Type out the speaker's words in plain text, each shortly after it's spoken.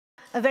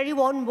A very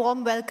warm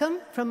welcome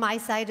from my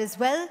side as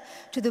well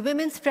to the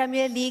Women's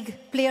Premier League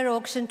Player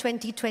Auction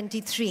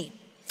 2023.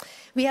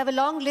 We have a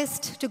long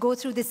list to go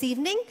through this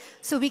evening,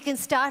 so we can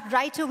start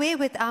right away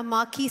with our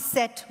marquee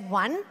set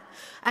 1.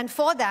 And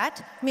for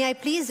that, may I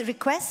please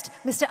request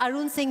Mr.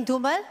 Arun Singh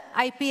Dhumal,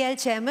 IPL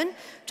Chairman,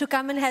 to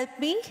come and help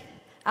me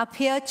up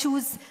here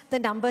choose the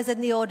numbers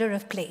in the order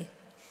of play.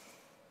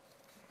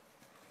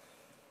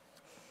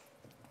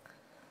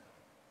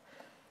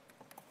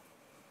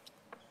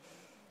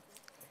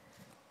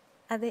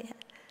 Are they?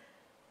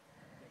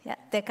 Yeah,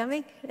 they're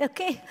coming?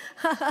 Okay.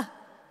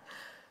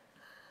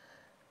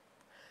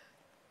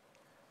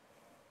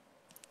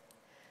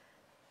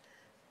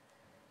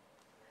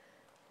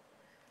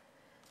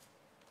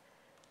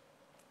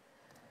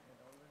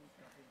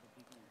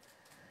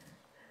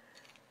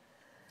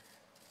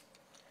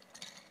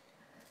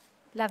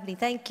 Lovely,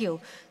 thank you.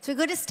 So we're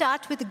going to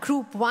start with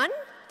Group 1,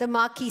 the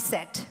marquee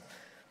set.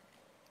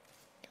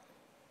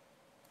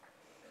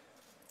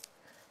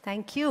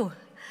 Thank you.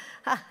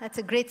 That's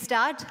a great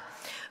start.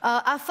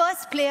 Our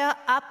first player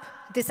up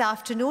this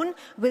afternoon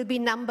will be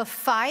number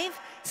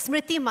 5,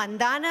 Smriti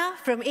Mandana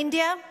from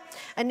India,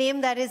 a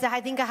name that is,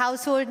 I think, a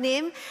household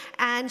name,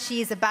 and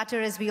she is a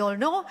batter, as we all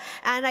know.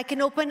 And I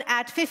can open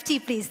at 50,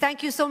 please.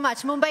 Thank you so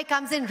much. Mumbai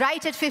comes in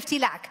right at 50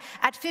 lakh.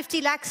 At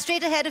 50 lakh,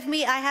 straight ahead of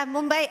me, I have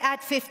Mumbai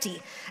at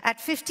 50. At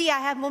 50, I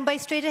have Mumbai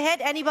straight ahead.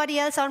 Anybody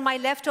else on my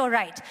left or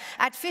right?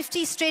 At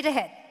 50, straight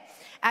ahead.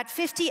 At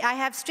 50, I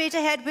have straight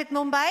ahead with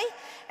Mumbai.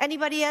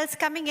 Anybody else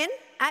coming in?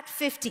 At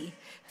 50.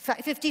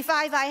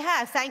 55 I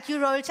have. Thank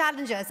you, Royal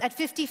Challengers. At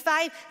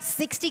 55,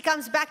 60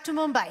 comes back to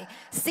Mumbai.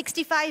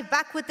 65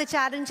 back with the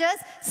Challengers.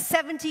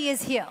 70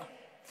 is here.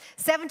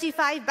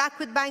 75 back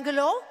with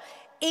Bangalore.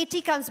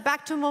 80 comes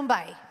back to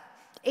Mumbai.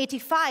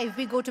 85,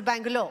 we go to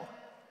Bangalore.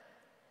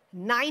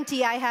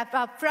 90 I have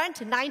up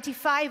front.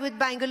 95 with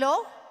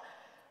Bangalore.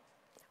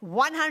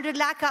 100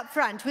 lakh up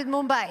front with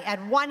Mumbai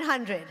at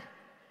 100.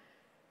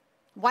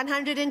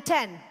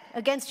 110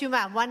 against you,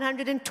 ma'am.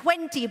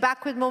 120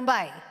 back with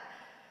Mumbai.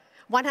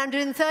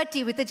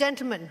 130 with the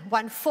gentleman.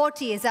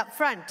 140 is up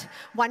front.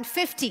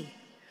 150.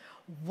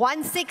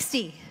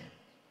 160.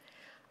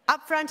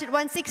 Up front at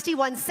 160.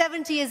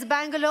 170 is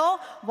Bangalore.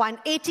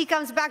 180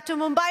 comes back to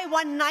Mumbai.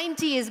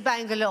 190 is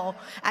Bangalore.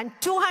 And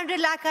 200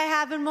 lakh I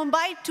have in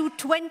Mumbai.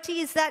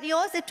 220, is that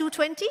yours at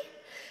 220?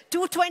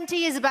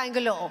 220 is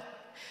Bangalore.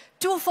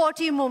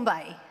 240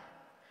 Mumbai.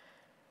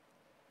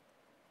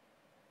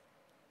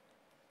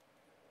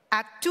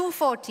 At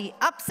 240,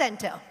 up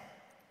center.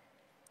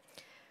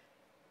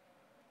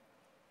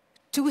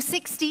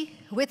 260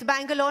 with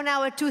Bangalore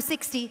now at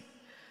 260.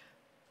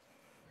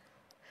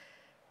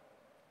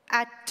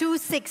 At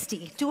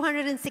 260,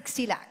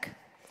 260 lakh.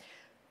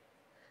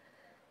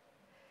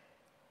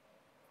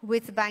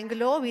 With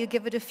Bangalore, we'll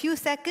give it a few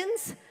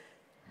seconds.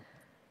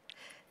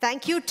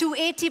 Thank you.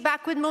 280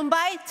 back with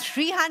Mumbai,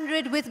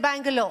 300 with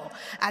Bangalore.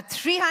 At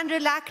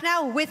 300 lakh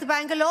now with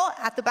Bangalore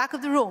at the back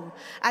of the room.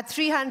 At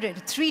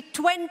 300,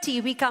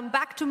 320 we come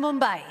back to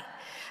Mumbai.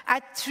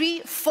 At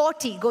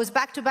 340 goes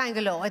back to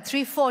Bangalore at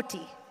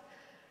 340.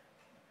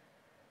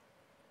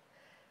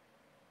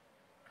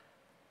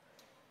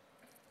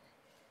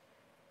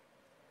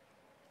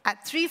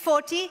 At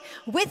 340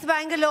 with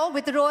Bangalore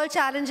with the Royal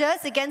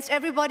Challengers against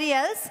everybody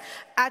else.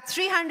 At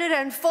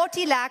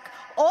 340 lakh,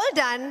 all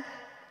done.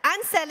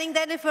 And selling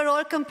then, if we're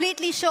all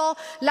completely sure.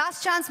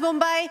 Last chance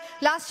Mumbai,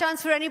 last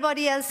chance for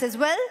anybody else as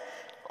well.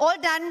 All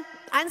done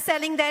and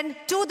selling then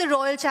to the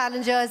Royal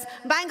Challengers.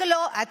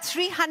 Bangalore at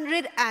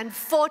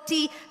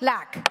 340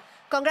 lakh.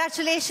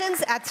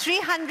 Congratulations at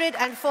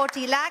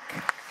 340 lakh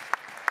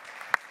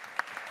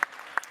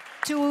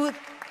to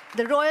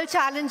the Royal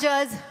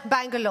Challengers,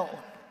 Bangalore.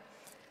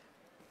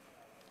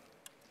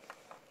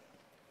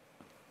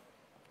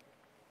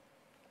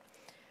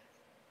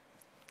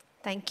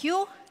 Thank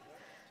you.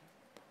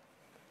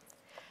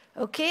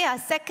 Okay, our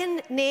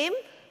second name,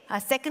 our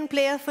second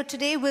player for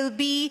today will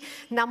be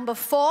number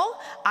 4,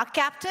 our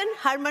captain,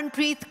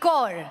 Harmanpreet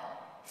Kaur.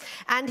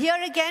 And here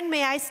again,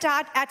 may I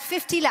start at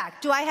 50 lakh.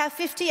 Do I have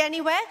 50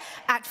 anywhere?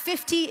 At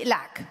 50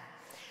 lakh.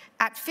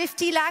 At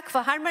 50 lakh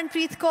for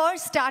Harmanpreet Kaur,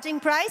 starting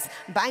price.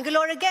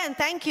 Bangalore again,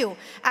 thank you.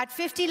 At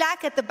 50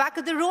 lakh at the back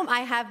of the room,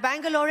 I have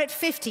Bangalore at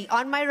 50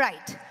 on my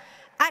right.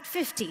 At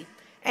 50.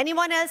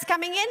 Anyone else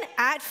coming in?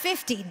 At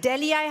 50.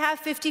 Delhi, I have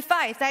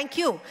 55. Thank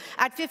you.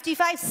 At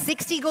 55,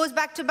 60 goes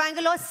back to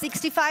Bangalore.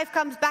 65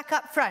 comes back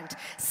up front.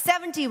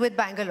 70 with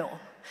Bangalore.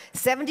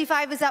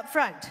 75 is up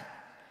front.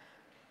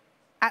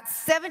 At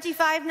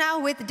 75 now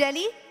with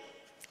Delhi.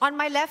 On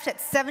my left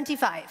at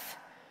 75.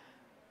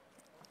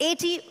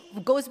 80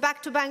 goes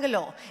back to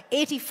Bangalore.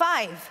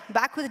 85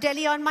 back with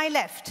Delhi on my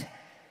left.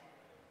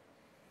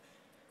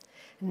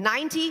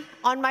 90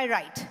 on my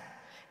right.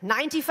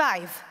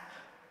 95.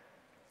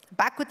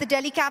 Back with the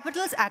Delhi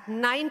Capitals at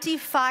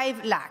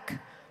 95 lakh.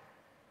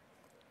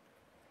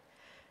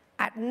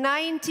 At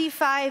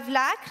 95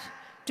 lakh,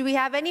 do we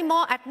have any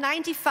more at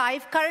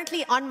 95?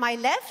 Currently on my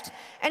left.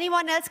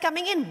 Anyone else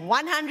coming in?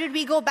 100,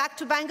 we go back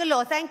to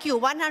Bangalore. Thank you.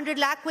 100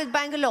 lakh with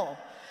Bangalore.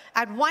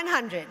 At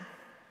 100.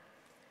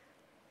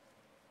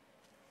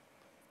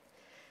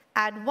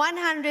 At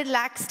 100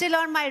 lakh, still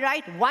on my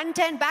right,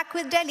 110 back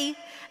with Delhi.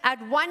 At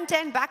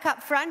 110 back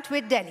up front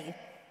with Delhi.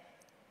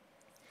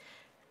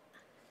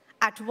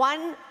 At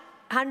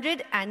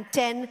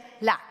 110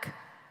 lakh.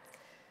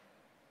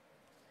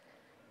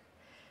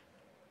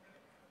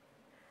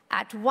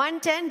 At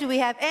 110, do we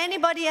have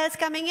anybody else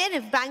coming in?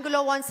 If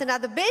Bangalore wants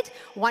another bid,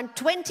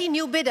 120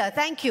 new bidder,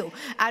 thank you.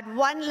 At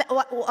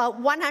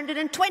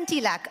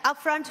 120 lakh, up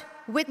front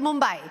with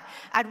Mumbai.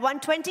 At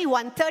 120,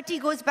 130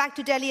 goes back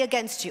to Delhi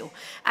against you.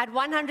 At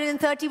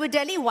 130 with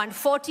Delhi,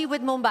 140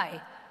 with Mumbai.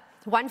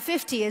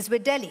 150 is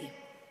with Delhi.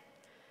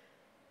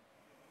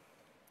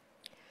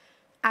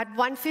 At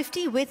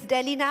 150 with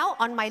Delhi now,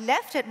 on my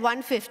left at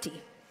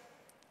 150.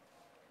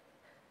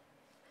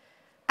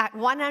 At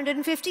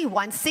 150,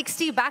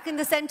 160 back in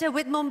the center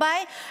with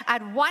Mumbai.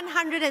 At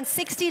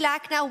 160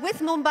 lakh now with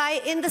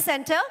Mumbai in the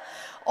center.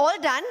 All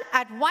done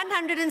at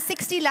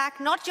 160 lakh,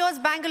 not yours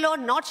Bangalore,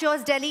 not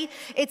yours Delhi.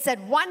 It's at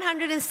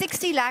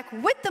 160 lakh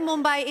with the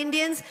Mumbai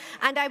Indians.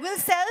 And I will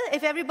sell,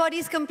 if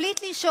everybody's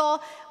completely sure,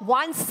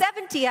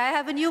 170. I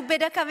have a new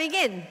bidder coming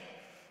in.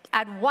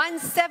 At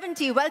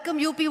 170,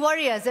 welcome UP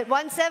Warriors at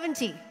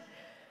 170.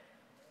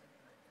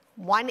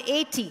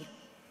 180,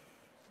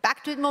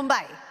 back to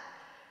Mumbai.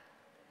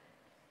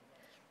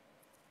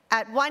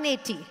 At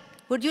 180,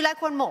 would you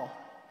like one more?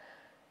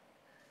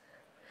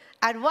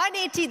 At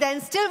 180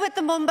 then, still with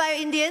the Mumbai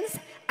Indians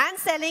and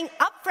selling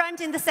up front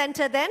in the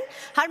center then,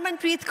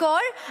 Harmanpreet Kaur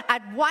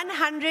at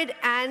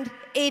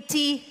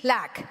 180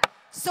 lakh.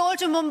 Sold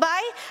to Mumbai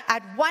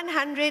at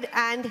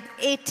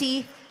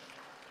 180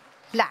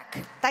 lakh.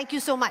 Thank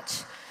you so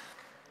much.